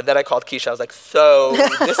 And then I called Kesha. I was like, so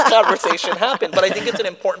this conversation happened. But I think it's an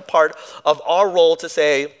important part of our role to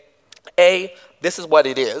say, A, this is what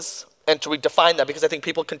it is. And to redefine that, because I think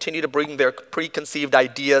people continue to bring their preconceived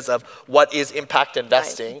ideas of what is impact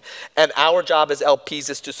investing. Right. And our job as LPs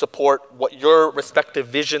is to support what your respective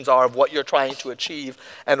visions are of what you're trying to achieve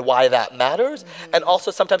and why that matters. And also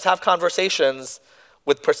sometimes have conversations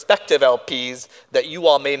with prospective LPs that you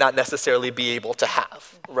all may not necessarily be able to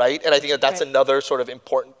have, right? And I think that that's another sort of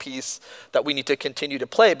important piece that we need to continue to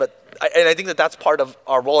play. And I think that that's part of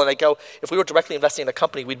our role. And I go, if we were directly investing in a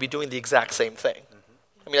company, we'd be doing the exact same thing.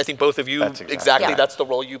 I mean, I think both of you, that's the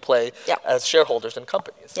role you play as shareholders in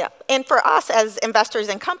companies. Yeah, and for us as investors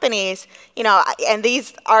in companies, and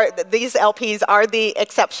these LPs are the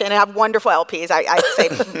exception. I have wonderful LPs. I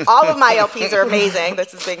say all of my LPs are amazing.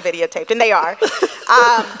 This is being videotaped, and they are.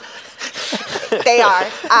 They are.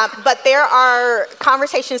 But there are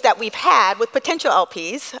conversations that we've had with potential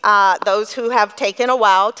LPs, those who have taken a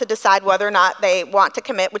while to decide whether or not they want to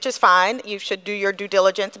commit, which is fine. You should do your due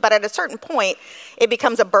diligence. But at a certain point, it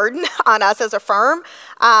becomes a burden on us as a firm.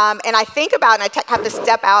 And I think about, and I have to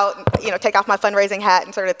step out, take off my fundraising hat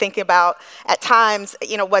and sort of think about, at times,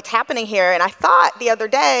 what's happening here. And I thought the other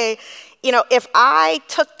day, if I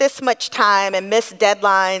took this much time and missed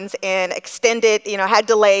deadlines and extended, had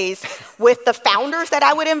delays with the founders that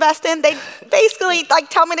I would invest in, they basically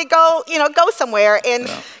tell me to go, go somewhere and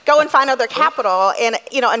go and find other capital. And,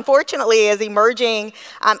 unfortunately, as emerging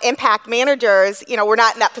impact managers, we're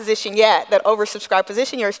not in that position yet, that oversubscribed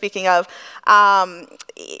position you're speaking of,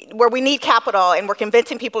 where we need capital and we're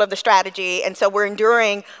convincing people of the strategy. And so we're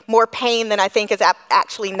enduring more pain than I think is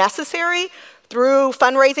actually necessary through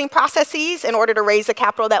fundraising processes in order to raise the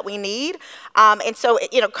capital that we need. And so,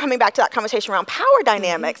 coming back to that conversation around power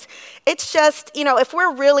dynamics, it's just, if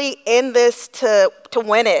we're really in this to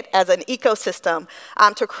win it as an ecosystem,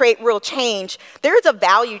 to create real change, there's a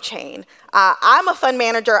value chain. I'm a fund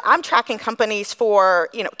manager. I'm tracking companies for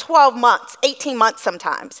 12 months, 18 months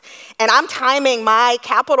sometimes. And I'm timing my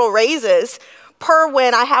capital raises per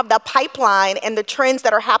when I have the pipeline and the trends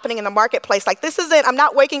that are happening in the marketplace. I'm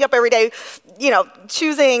not waking up every day,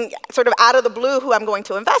 choosing sort of out of the blue who I'm going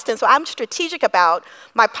to invest in. So I'm strategic about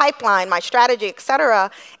my pipeline, my strategy, et cetera.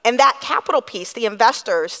 And that capital piece, the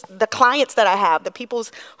investors, the clients that I have, the people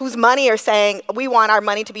whose money are saying, we want our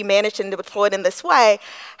money to be managed and deployed in this way,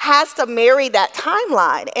 has to marry that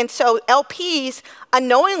timeline. And so LPs,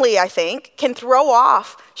 unknowingly, I think, can throw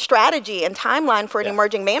off strategy and timeline for an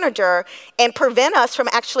emerging manager and prevent us from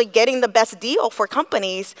actually getting the best deal for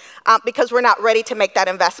companies because we're not ready to make that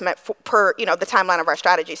investment per the timeline of our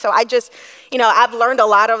strategy. So I just, I've learned a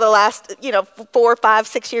lot over the last 4, 5,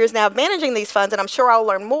 6 years now of managing these funds, and I'm sure I'll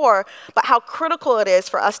learn more, but how critical it is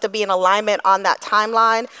for us to be in alignment on that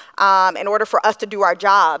timeline in order for us to do our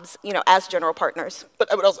jobs, as general partners.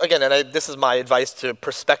 But also, again, and this is my advice to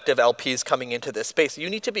prospective LPs coming into this space, you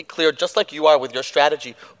need to be clear, just like you are with your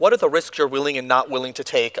strategy, what are the risks you're willing and not willing to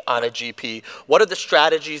take on a GP? What are the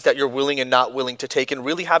strategies that you're willing and not willing to take? And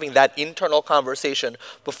really having that internal conversation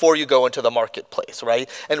before you go into the marketplace, right?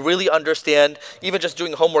 And really understand, even just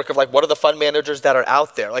doing homework of what are the fund managers that are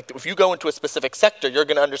out there? If you go into a specific sector, you're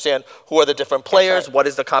going to understand who are the different players, what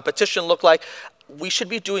does the competition look like? We should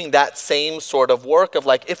be doing that same sort of work of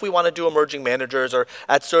if we want to do emerging managers, or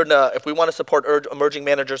at Surdna, if we want to support emerging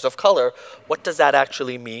managers of color, what does that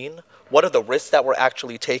actually mean? What are the risks that we're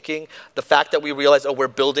actually taking? The fact that we realize, we're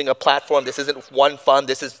building a platform. This isn't one fund.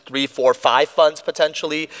 This is 3, 4, 5 funds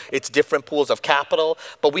potentially. It's different pools of capital.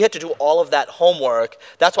 But we had to do all of that homework.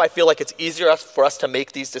 That's why I feel like it's easier for us to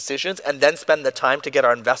make these decisions and then spend the time to get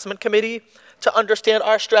our investment committee to understand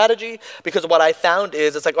our strategy, because what I found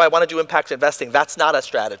is it's I want to do impact investing. That's not a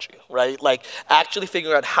strategy, right? Actually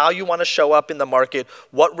figuring out how you want to show up in the market,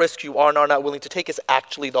 what risk you are and are not willing to take is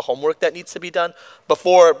actually the homework that needs to be done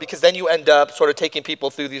because then you end up sort of taking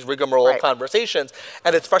people through these rigmarole conversations,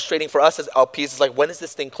 and it's frustrating for us as LPs. It's when is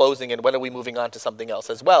this thing closing and when are we moving on to something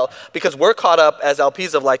else as well? Because we're caught up as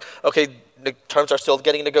LPs of okay, the terms are still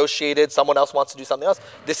getting negotiated, someone else wants to do something else.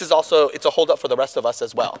 This is also, it's a holdup for the rest of us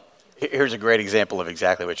as well. Here's a great example of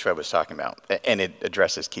exactly what Shuaib was talking about, and it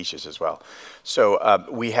addresses Kesha's as well. So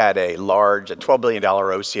we had a $12 billion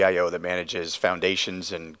OCIO that manages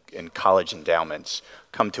foundations and college endowments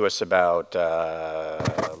come to us about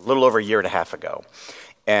a little over a year and a half ago.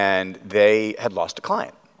 And they had lost a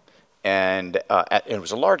client. And it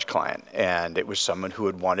was a large client, and it was someone who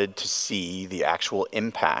had wanted to see the actual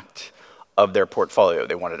impact of their portfolio.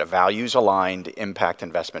 They wanted a values-aligned impact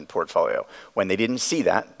investment portfolio. When they didn't see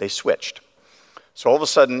that, they switched. So all of a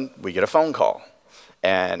sudden, we get a phone call.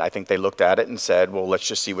 And I think they looked at it and said, well, let's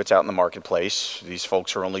just see what's out in the marketplace. These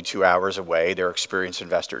folks are only 2 hours away. They're experienced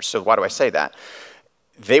investors. So why do I say that?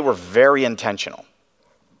 They were very intentional.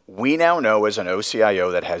 We now know as an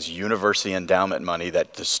OCIO that has university endowment money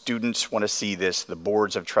that the students want to see this, the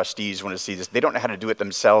boards of trustees want to see this. They don't know how to do it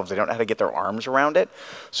themselves. They don't know how to get their arms around it.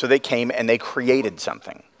 So they came and they created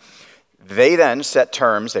something. They then set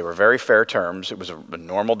terms. They were very fair terms. It was a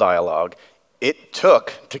normal dialogue. It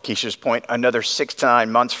took, to Kesha's point, another 6 to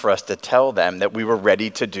 9 months for us to tell them that we were ready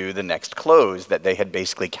to do the next close that they had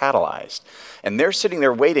basically catalyzed. And they're sitting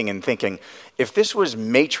there waiting and thinking, if this was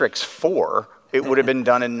Matrix 4, it would have been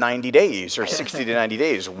done in 90 days or 60 to 90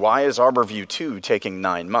 days. Why is Arborview 2 taking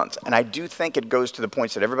 9 months? And I do think it goes to the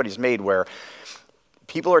points that everybody's made where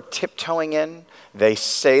people are tiptoeing in. They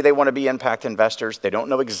say they want to be impact investors. They don't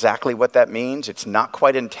know exactly what that means. It's not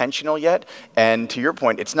quite intentional yet. And to your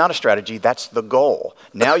point, it's not a strategy. That's the goal.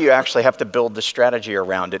 Now you actually have to build the strategy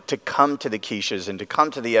around it to come to the Keshas and to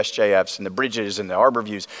come to the SJFs and the Bridges and the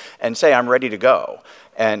Arborviews and say, I'm ready to go.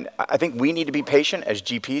 And I think we need to be patient as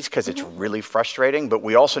GPs because it's really frustrating, but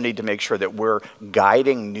we also need to make sure that we're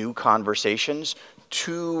guiding new conversations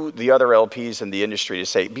to the other LPs in the industry to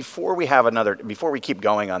say, before we keep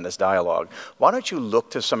going on this dialogue, why don't you look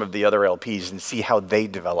to some of the other LPs and see how they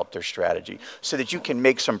develop their strategy so that you can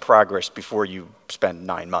make some progress before you spend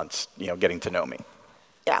 9 months, getting to know me.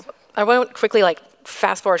 Yeah, I want to quickly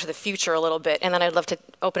fast forward to the future a little bit, and then I'd love to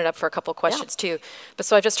open it up for a couple of questions too. But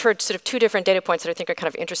so I've just heard sort of 2 different data points that I think are kind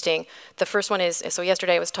of interesting. The first one is, so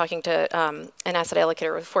yesterday I was talking to an asset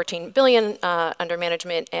allocator with 14 billion under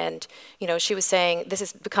management, and she was saying this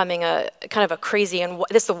is becoming a kind of a crazy, and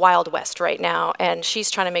this is the Wild West right now, and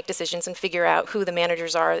she's trying to make decisions and figure out who the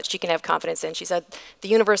managers are that she can have confidence in. She said the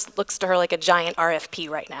universe looks to her like a giant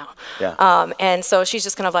RFP right now. Yeah. And so she's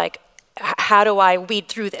just kind of like, how do I weed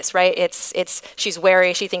through this, right? She's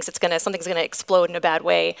wary, she thinks something's gonna explode in a bad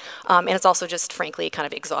way, and it's also just frankly kind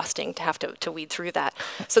of exhausting to have to weed through that.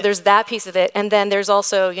 So there's that piece of it, and then there's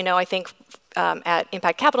also, I think at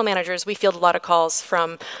Impact Capital Managers, we field a lot of calls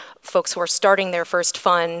from folks who are starting their first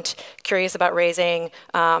fund, curious about raising.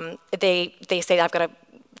 They say, I've got to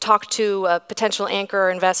talk to a potential anchor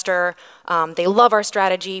investor. They love our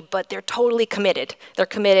strategy, but they're totally committed. They're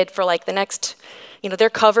committed for the next,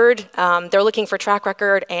 they're covered, they're looking for track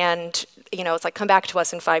record, and it's come back to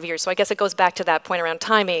us in 5 years. So I guess it goes back to that point around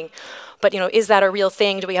timing. But is that a real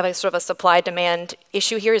thing? Do we have a sort of a supply-demand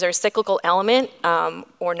issue here? Is there a cyclical element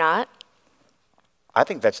or not? I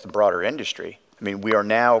think that's the broader industry. I mean, we are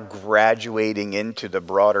now graduating into the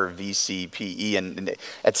broader VC, PE, and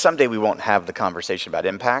at someday we won't have the conversation about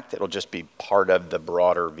impact. It'll just be part of the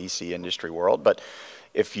broader VC industry world. But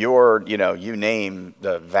if you're, you name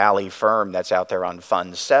the Valley firm that's out there on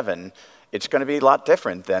Fund 7, it's going to be a lot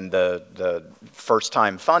different than the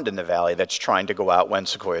first-time fund in the Valley that's trying to go out when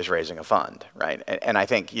Sequoia is raising a fund, right? And I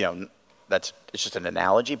think, it's just an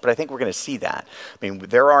analogy, but I think we're going to see that. I mean,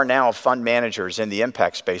 there are now fund managers in the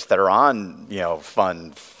impact space that are on,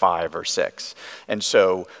 Fund 5 or 6. And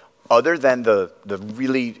so other than the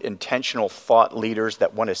really intentional thought leaders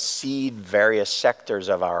that want to seed various sectors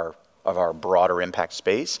of our broader impact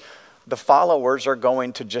space, the followers are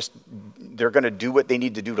going to they're going to do what they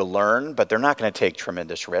need to do to learn, but they're not going to take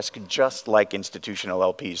tremendous risk, just like institutional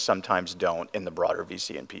LPs sometimes don't in the broader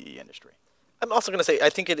VC and PE industry. I'm also going to say,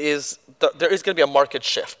 I think there is going to be a market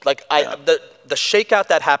shift. The shakeout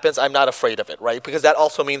that happens, I'm not afraid of it, right? Because that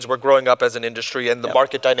also means we're growing up as an industry and the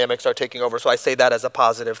market dynamics are taking over. So I say that as a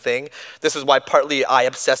positive thing. This is why partly I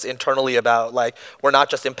obsess internally about we're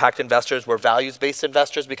not just impact investors, we're values-based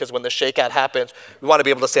investors, because when the shakeout happens, we want to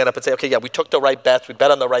be able to stand up and say, okay, yeah, we took the right bets, we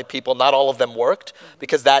bet on the right people, not all of them worked,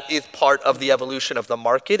 because that is part of the evolution of the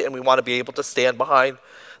market, and we want to be able to stand behind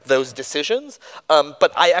those decisions. But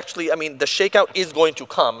the shakeout is going to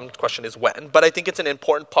come. The question is when. But I think it's an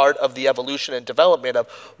important part of the evolution and development of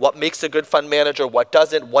what makes a good fund manager, what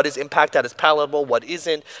doesn't, what is impact that is palatable, what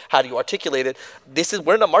isn't, how do you articulate it.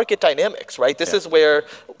 We're in a market dynamics, right? This is where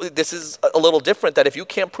this is a little different, that if you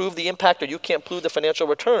can't prove the impact or you can't prove the financial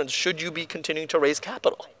returns, should you be continuing to raise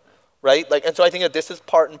capital, right? And so I think that this is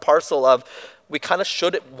part and parcel of, we kind of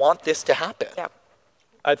should want this to happen. Yeah.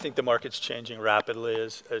 I think the market's changing rapidly,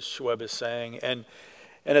 as Shuaib is saying. And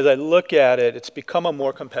as I look at it, it's become a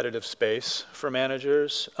more competitive space for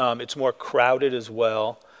managers. It's more crowded as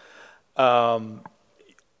well.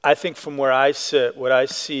 I think from where I sit, what I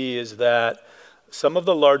see is that some of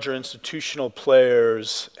the larger institutional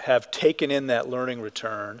players have taken in that learning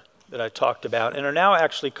return that I talked about and are now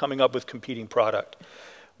actually coming up with competing product,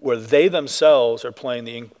 where they themselves are playing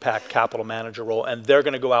the impact capital manager role, and they're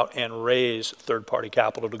going to go out and raise third-party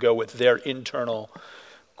capital to go with their internal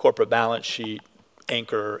corporate balance sheet,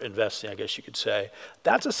 anchor investing, I guess you could say.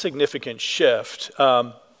 That's a significant shift.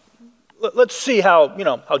 Let's see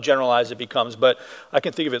how generalized it becomes, but I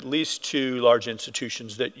can think of at least 2 large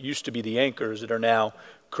institutions that used to be the anchors that are now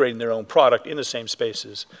creating their own product in the same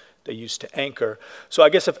spaces they used to anchor. So I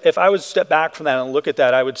guess if I would step back from that and look at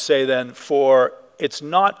that, I would say then it's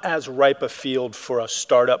not as ripe a field for a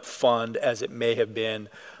startup fund as it may have been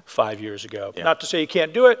 5 years ago. Yeah. Not to say you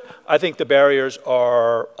can't do it. I think the barriers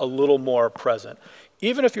are a little more present.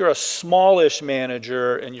 Even if you're a smallish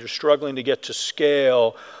manager and you're struggling to get to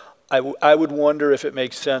scale, I would wonder if it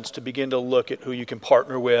makes sense to begin to look at who you can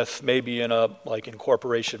partner with, maybe in a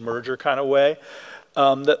incorporation merger kind of way.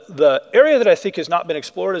 The area that I think has not been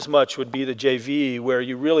explored as much would be the JV, where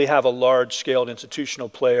you really have a large-scaled institutional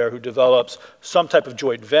player who develops some type of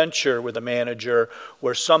joint venture with a manager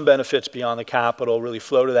where some benefits beyond the capital really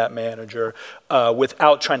flow to that manager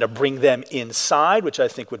without trying to bring them inside, which I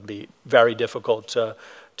think would be very difficult to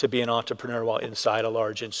be an entrepreneur while inside a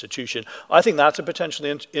large institution. I think that's a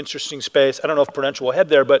potentially interesting space. I don't know if Prudential will head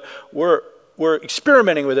there, but we're we're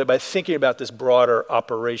experimenting with it by thinking about this broader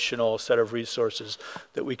operational set of resources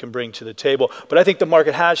that we can bring to the table. But I think the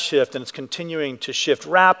market has shifted, and it's continuing to shift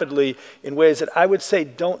rapidly in ways that I would say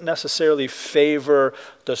don't necessarily favor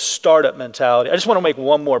the startup mentality. I just want to make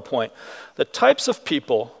one more point. The types of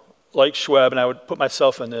people like Shuaib, and I would put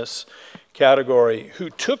myself in this category, who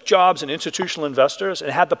took jobs in institutional investors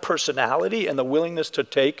and had the personality and the willingness to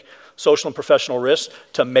take social and professional risks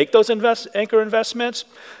to make those anchor investments,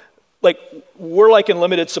 like, we're like in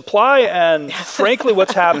limited supply, and frankly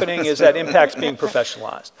what's happening is that impact's being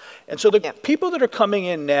professionalized. And so the people that are coming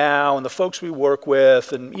in now and the folks we work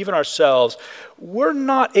with and even ourselves, we're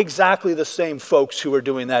not exactly the same folks who were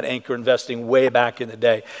doing that anchor investing way back in the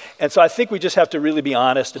day. And so I think we just have to really be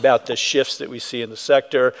honest about the shifts that we see in the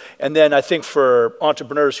sector. And then I think for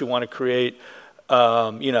entrepreneurs who want to create,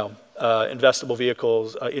 investable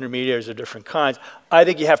vehicles, intermediaries of different kinds, I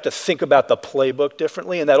think you have to think about the playbook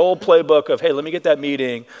differently. And that old playbook of, hey, let me get that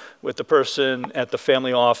meeting with the person at the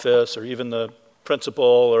family office or even the principal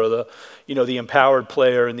or the empowered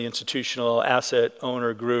player in the institutional asset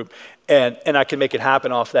owner group, and I can make it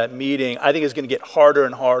happen off that meeting, I think is going to get harder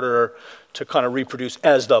and harder to kind of reproduce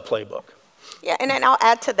as the playbook. Yeah, and then I'll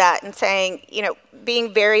add to that in saying,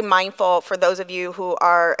 being very mindful for those of you who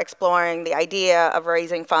are exploring the idea of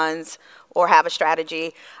raising funds or have a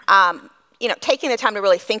strategy, taking the time to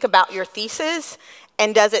really think about your thesis,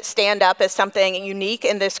 and does it stand up as something unique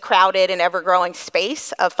in this crowded and ever-growing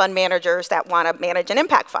space of fund managers that want to manage an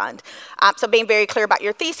impact fund? So being very clear about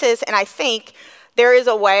your thesis, and I think there is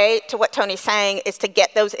a way to what Tony's saying is to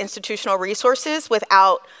get those institutional resources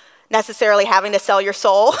without necessarily having to sell your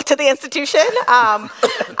soul to the institution.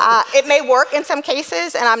 It may work in some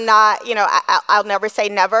cases, and I'm not, I'll never say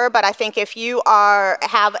never, but I think if you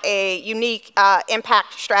have a unique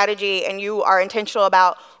impact strategy and you are intentional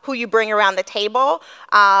about who you bring around the table,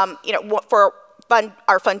 for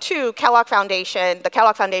our Fund 2, Kellogg Foundation, the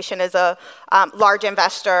Kellogg Foundation is a large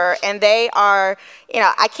investor, and they are,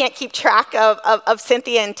 I can't keep track of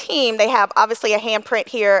Cynthia and team. They have obviously a handprint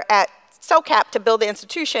here at SOCAP to build the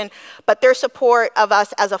institution, but their support of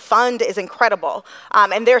us as a fund is incredible.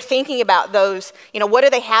 And they're thinking about those, what do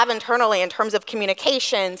they have internally in terms of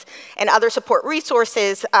communications and other support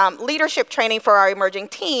resources, leadership training for our emerging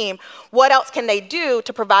team. What else can they do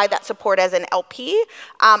to provide that support as an LP?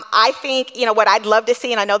 I think, what I'd love to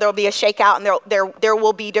see, and I know there will be a shakeout and there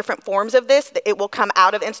will be different forms of this. It will come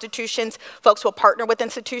out of institutions. Folks will partner with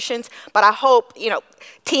institutions. But I hope,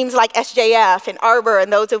 teams like SJF and Arbor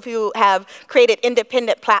and those of you who have created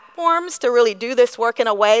independent platforms to really do this work in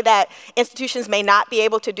a way that institutions may not be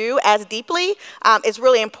able to do as deeply. It's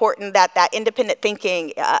really important that that independent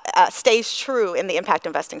thinking stays true in the impact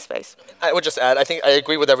investing space. I would just add, I think I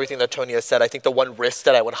agree with everything that Tony has said. I think the one risk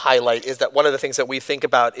that I would highlight is that one of the things that we think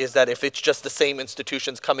about is that if it's just the same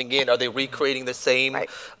institutions coming in, are they recreating the same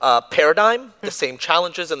paradigm, the same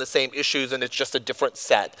challenges and the same issues, and it's just a different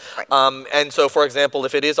set? And so, for example,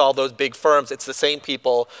 if it is all those big firms, it's the same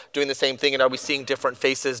people doing the same thing, and are we seeing different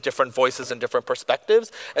faces, different voices, and different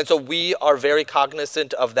perspectives? And so we are very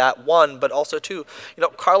cognizant of that, one, but also two,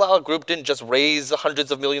 Carlyle Group didn't just raise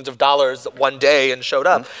hundreds of millions of dollars one day and showed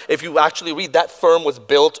up. If you actually read, that firm was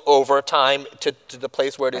built over time to the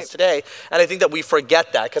place where it is today. And I think that we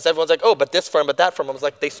forget that, because everyone's like, oh, but this firm, but that firm. I was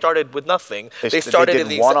like, they started with nothing. They started in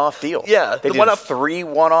these one-off deals. Yeah. They did 3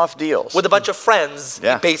 one-off deals. With a bunch of friends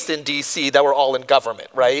based in DC that were all in government,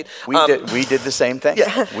 right? We did the same thing.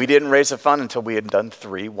 We didn't raise a fund until we had done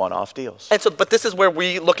 3 one-off deals. And so, but this is where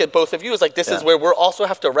we look at both of you as like, this is where we also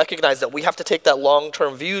have to recognize that we have to take that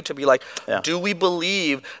long-term view to be like, do we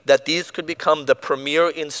believe that these could become the premier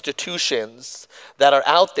institutions that are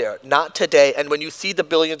out there? Not today. And when you see the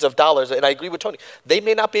billions of dollars, and I agree with Tony, they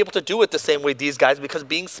may not be able to do it the same way these guys, because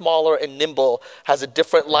being smaller and nimble has a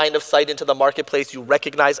different line of sight into the marketplace. You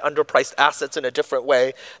recognize underpriced assets in a different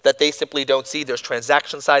way that they simply don't see. There's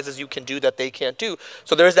transaction sizes you can do that they can't do.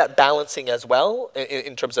 So there's that balancing as well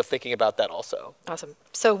in terms of thinking about that also. Awesome.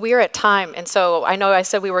 So we're at time, and so I know I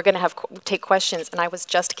said we were going to take questions, and I was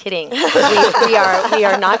just kidding. we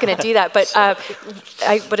are not going to do that, but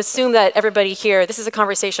I would assume that everybody here, this is a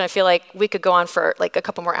conversation I feel like we could go on for like a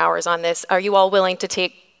couple more hours on this. Are you all willing to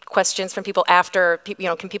take questions from people after,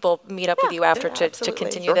 can people meet up with you after to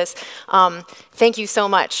continue this? Thank you so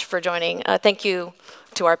much for joining. Thank you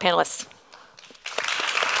to our panelists.